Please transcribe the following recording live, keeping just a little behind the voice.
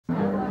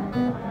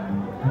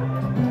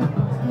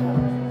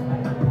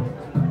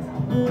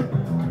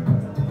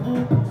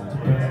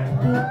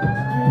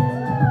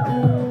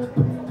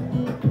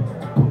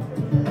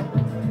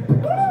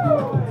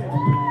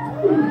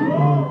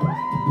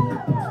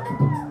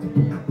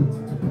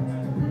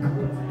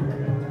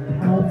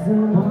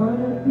don't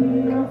wanna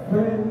be your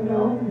friend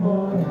no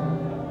more.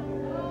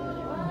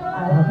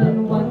 I've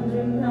been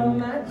wondering how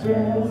my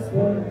dress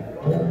would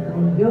look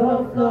on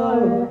your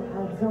floor.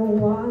 I don't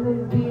wanna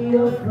be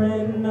your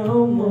friend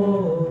no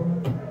more.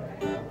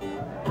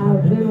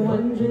 I've been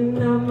wondering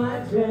how my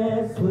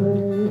dress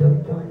would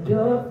look on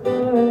your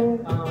floor.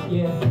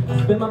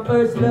 Yeah, spent my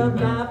first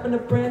love life in the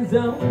friend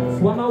zone.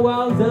 Swung my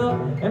walls up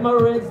and my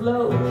reds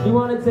low. You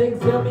wanna take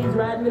selfies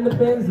riding in the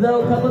Benz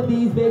low. Couple of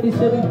these babies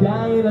should be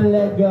dying to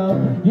let go.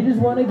 You just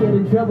wanna get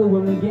in trouble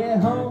when we get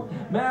home.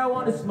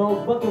 Marijuana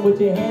smoke, fucking with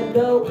your hand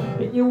though.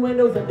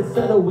 Innuendos at the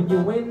subtle when you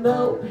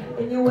window.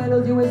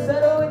 Innuendos, you ain't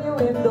subtle in your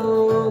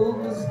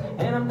windows.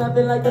 And I'm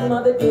nothing like them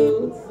other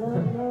dudes.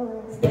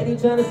 Steady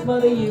trying to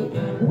smother you.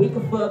 We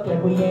can fuck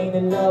like we ain't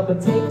in love, but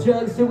take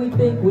drugs till we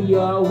think we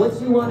are. What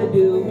you wanna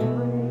do?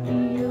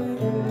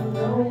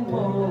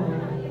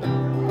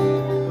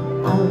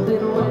 I've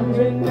been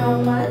wondering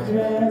how my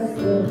dress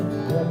looks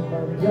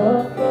on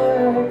your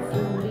clothes. To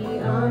be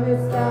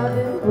honest, I've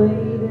been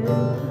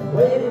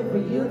waiting for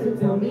you to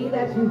tell me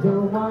that you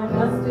don't want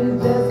us to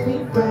just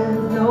be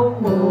friends no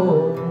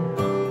more.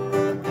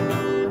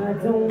 I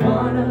don't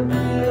wanna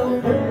be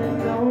your friend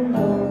no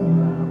more.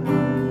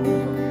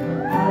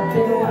 I've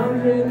been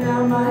wondering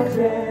how my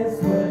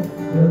dress would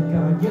look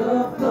on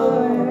your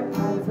floor.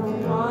 I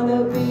don't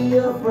wanna be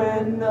your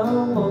friend no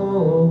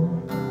more.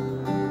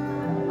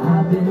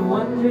 I've been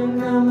wondering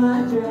how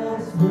my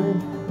dress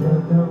would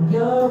look on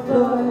your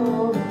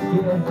floor.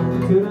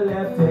 Yeah, to the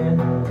left hand,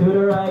 to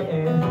the right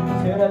hand,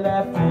 to the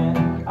left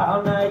hand,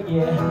 all night,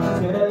 yeah.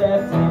 To the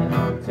left hand,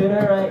 to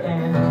the right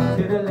hand,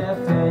 to the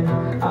left hand,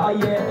 oh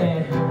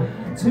yeah.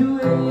 2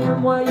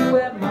 a.m. while you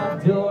at my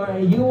door,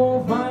 you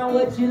won't find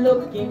what you're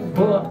looking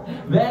for.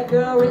 That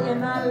girl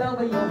written all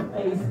over your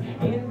face,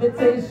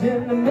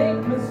 invitation to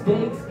make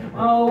mistakes.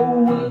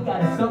 Oh, we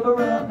gotta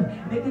sober up,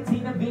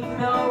 nicotine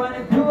vino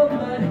running through her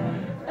blood.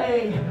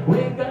 Hey, we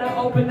ain't gonna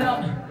open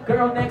up.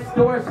 Girl next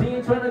door, she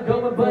ain't tryna go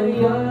with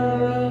buddy up.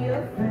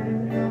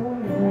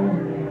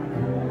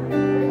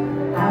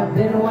 I've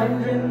been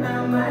wondering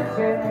how my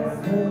dress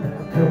would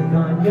look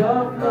on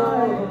your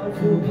floor.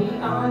 To be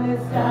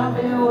honest, I've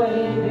been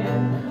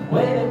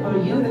waiting for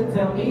you to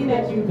tell me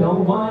that you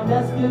don't want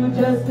us to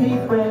just be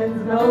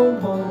friends no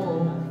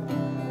more.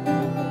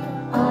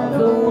 I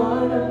don't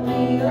wanna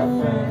be a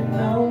friend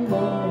no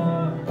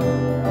more.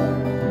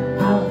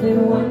 I've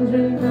been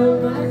wondering how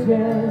my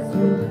dress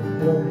would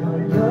look on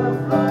your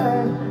floor.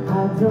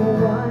 I don't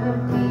wanna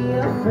be a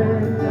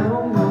friend no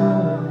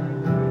more.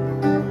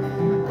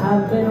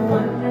 I've been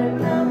wondering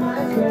how my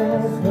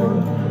dress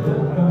would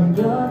look on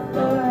your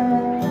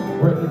floor.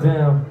 Break it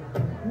down.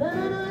 No.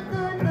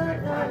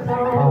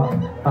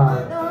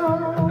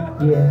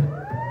 Yeah.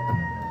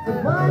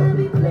 Don't wanna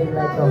be played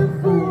like a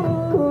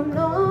fool.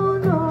 No.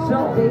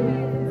 Baby,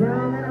 if you're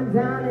down, then I'm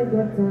down to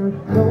get down.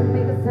 Don't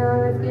make a sound,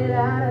 let's get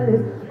out of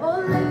this. Oh,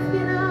 let's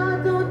get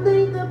out, don't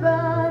think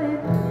about it.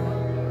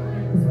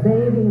 'Cause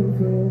baby, I'm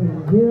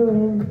feeling you.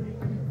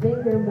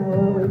 Thinking about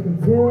what we can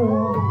do.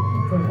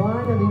 Don't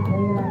wanna be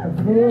played like a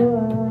fool.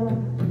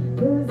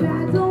 'Cause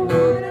I don't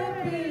wanna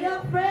be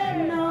your friend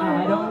no more.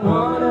 I don't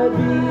wanna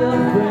be your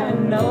friend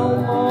no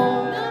more.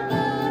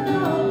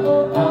 No.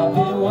 I've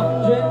been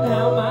wondering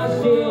how my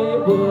shit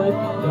would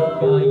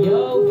look on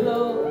your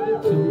floor.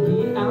 To be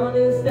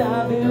honest,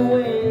 I've been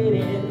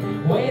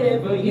waiting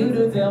for you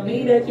to tell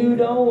me that you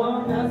don't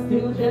want us to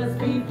just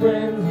be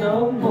friends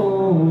no more.